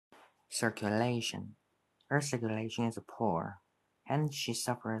Circulation. Her circulation is poor, and she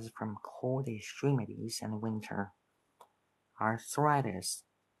suffers from cold extremities in winter. Arthritis.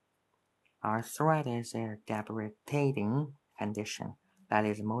 Arthritis is a debilitating condition that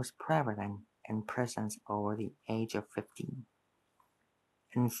is most prevalent in persons over the age of 50.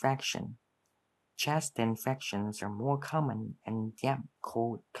 Infection. Chest infections are more common in damp,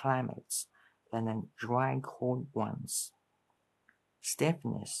 cold climates than in dry, cold ones.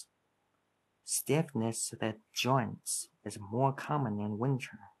 Stiffness. Stiffness of the joints is more common in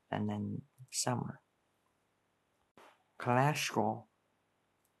winter than in summer. Cholesterol.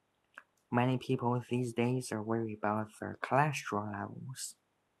 Many people these days are worried about their cholesterol levels.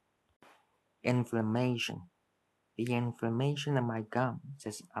 Inflammation. The inflammation of my gums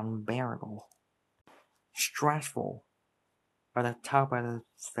is unbearable. Stressful. At the top of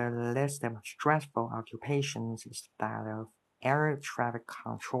the list of stressful occupations is that of air traffic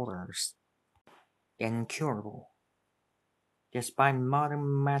controllers. Incurable. Despite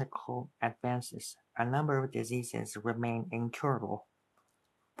modern medical advances, a number of diseases remain incurable.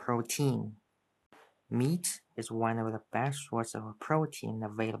 Protein. Meat is one of the best sources of protein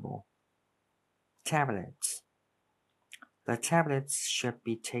available. Tablets. The tablets should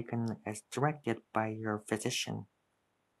be taken as directed by your physician